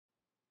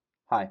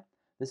Hi,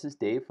 this is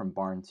Dave from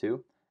Barn2,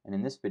 and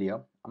in this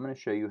video, I'm going to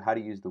show you how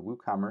to use the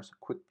WooCommerce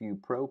Quick View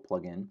Pro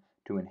plugin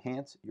to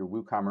enhance your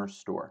WooCommerce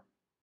store.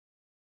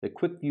 The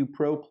Quick View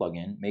Pro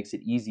plugin makes it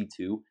easy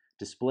to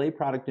display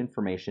product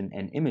information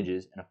and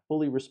images in a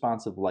fully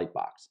responsive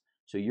Lightbox,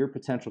 so your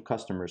potential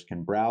customers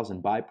can browse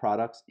and buy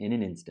products in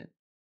an instant.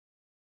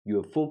 You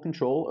have full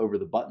control over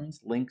the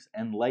buttons, links,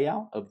 and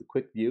layout of the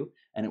Quick View,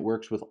 and it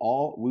works with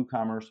all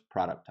WooCommerce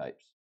product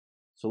types.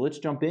 So let's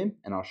jump in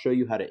and I'll show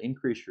you how to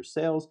increase your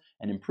sales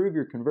and improve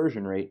your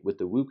conversion rate with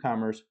the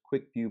WooCommerce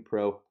Quick View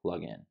Pro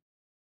plugin.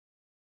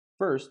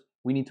 First,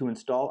 we need to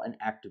install and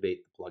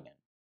activate the plugin.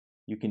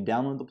 You can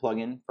download the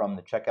plugin from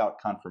the checkout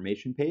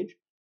confirmation page,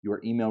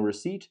 your email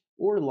receipt,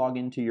 or log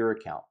into your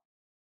account.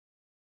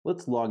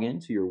 Let's log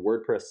into your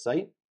WordPress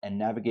site and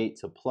navigate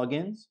to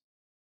Plugins,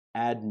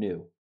 Add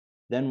New.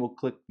 Then we'll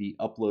click the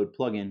Upload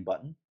Plugin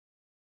button,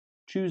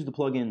 choose the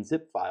plugin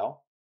zip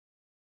file,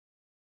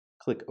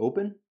 click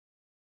Open,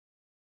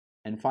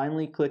 and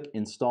finally click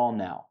Install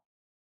Now.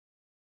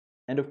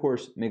 And of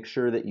course, make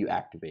sure that you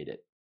activate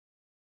it.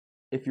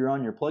 If you're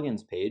on your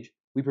plugins page,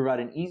 we provide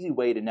an easy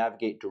way to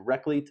navigate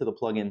directly to the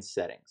plugin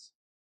settings.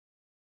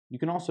 You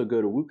can also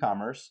go to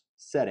WooCommerce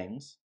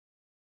Settings,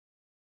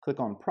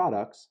 click on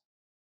Products,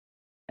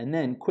 and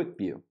then Quick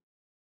View.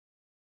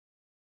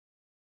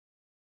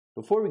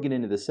 Before we get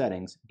into the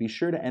settings, be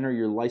sure to enter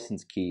your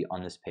license key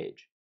on this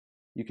page.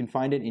 You can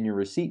find it in your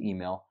receipt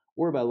email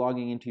or by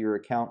logging into your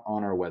account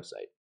on our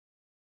website.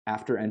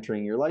 After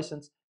entering your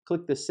license,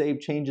 click the Save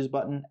Changes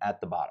button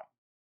at the bottom.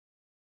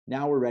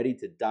 Now we're ready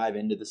to dive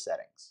into the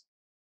settings.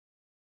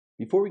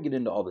 Before we get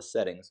into all the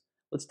settings,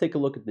 let's take a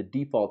look at the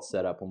default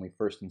setup when we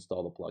first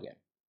install the plugin.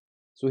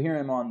 So here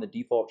I'm on the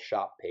default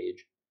shop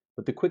page,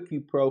 but the Quick View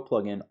Pro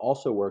plugin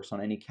also works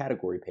on any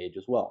category page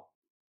as well.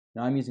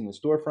 Now I'm using the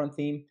storefront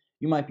theme.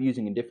 You might be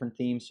using a different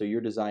theme, so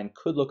your design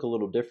could look a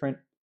little different,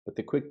 but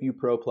the Quick View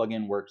Pro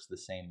plugin works the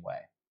same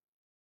way.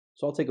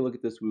 So I'll take a look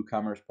at this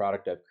WooCommerce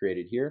product I've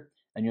created here,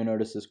 and you'll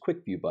notice this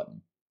Quick View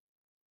button.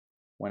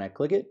 When I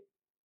click it,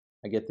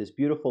 I get this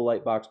beautiful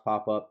lightbox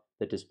pop-up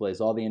that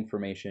displays all the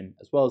information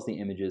as well as the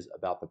images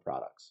about the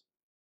products.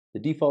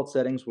 The default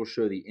settings will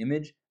show the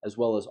image as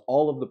well as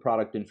all of the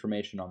product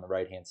information on the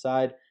right-hand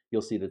side.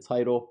 You'll see the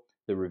title,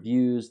 the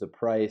reviews, the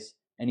price,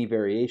 any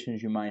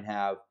variations you might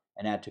have,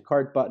 an add to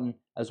cart button,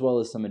 as well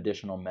as some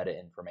additional meta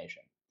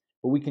information.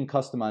 But we can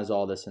customize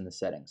all this in the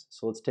settings,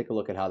 so let's take a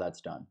look at how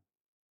that's done.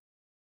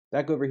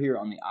 Back over here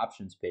on the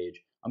options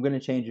page, I'm going to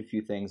change a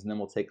few things and then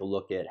we'll take a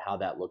look at how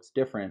that looks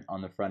different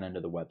on the front end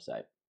of the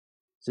website.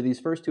 So these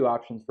first two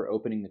options for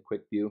opening the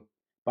Quick View,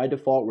 by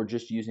default we're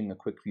just using the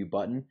Quick View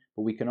button,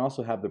 but we can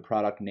also have the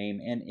product name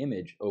and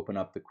image open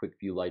up the Quick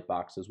View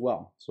Lightbox as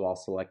well, so I'll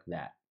select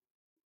that.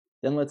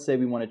 Then let's say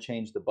we want to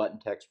change the button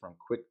text from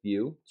Quick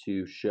View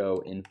to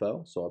Show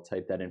Info, so I'll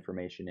type that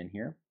information in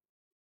here.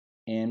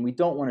 And we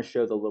don't want to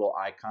show the little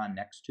icon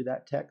next to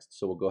that text,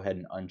 so we'll go ahead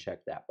and uncheck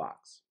that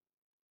box.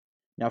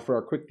 Now for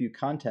our Quick View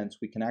contents,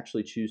 we can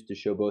actually choose to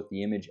show both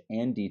the image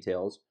and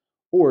details,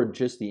 or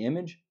just the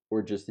image,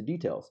 or just the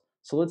details.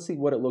 So let's see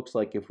what it looks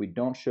like if we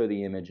don't show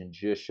the image and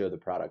just show the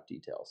product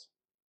details.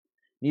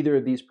 Neither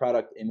of these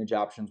product image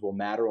options will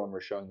matter when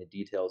we're showing the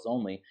details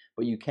only,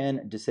 but you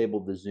can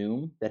disable the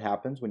zoom that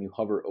happens when you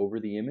hover over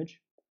the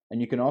image, and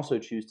you can also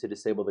choose to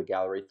disable the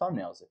gallery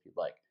thumbnails if you'd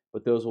like,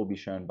 but those will be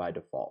shown by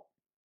default.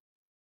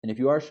 And if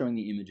you are showing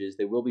the images,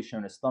 they will be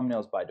shown as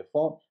thumbnails by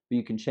default, but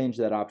you can change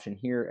that option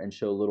here and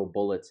show little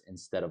bullets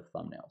instead of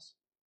thumbnails.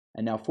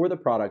 And now for the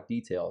product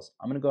details,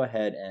 I'm going to go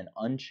ahead and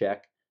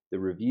uncheck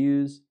the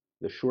reviews,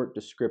 the short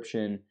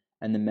description,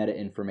 and the meta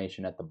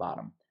information at the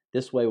bottom.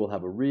 This way we'll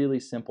have a really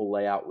simple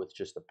layout with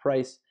just the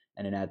price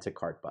and an add to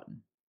cart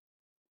button.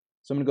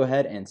 So I'm going to go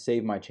ahead and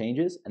save my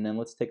changes, and then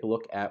let's take a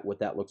look at what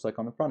that looks like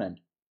on the front end.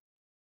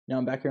 Now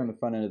I'm back here on the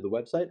front end of the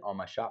website on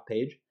my shop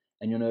page,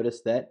 and you'll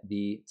notice that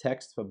the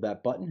text of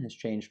that button has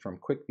changed from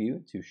Quick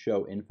View to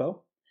Show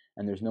Info,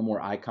 and there's no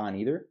more icon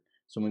either.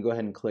 So I'm going to go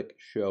ahead and click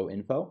Show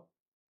Info.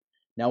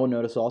 Now we'll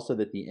notice also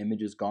that the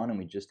image is gone and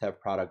we just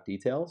have product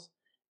details,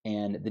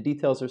 and the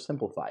details are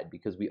simplified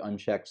because we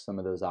unchecked some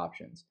of those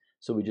options.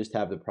 So we just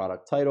have the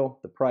product title,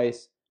 the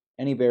price,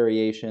 any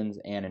variations,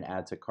 and an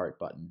add to cart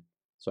button.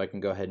 So I can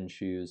go ahead and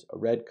choose a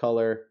red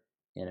color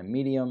and a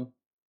medium.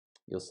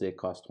 You'll see it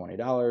costs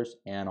 $20,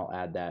 and I'll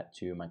add that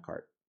to my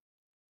cart.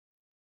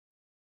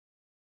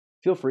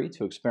 Feel free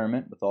to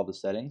experiment with all the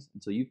settings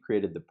until you've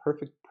created the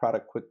perfect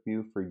product Quick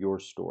View for your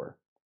store.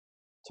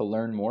 To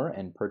learn more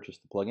and purchase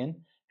the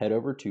plugin, head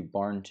over to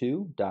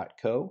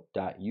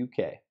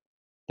barn2.co.uk.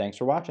 Thanks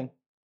for watching.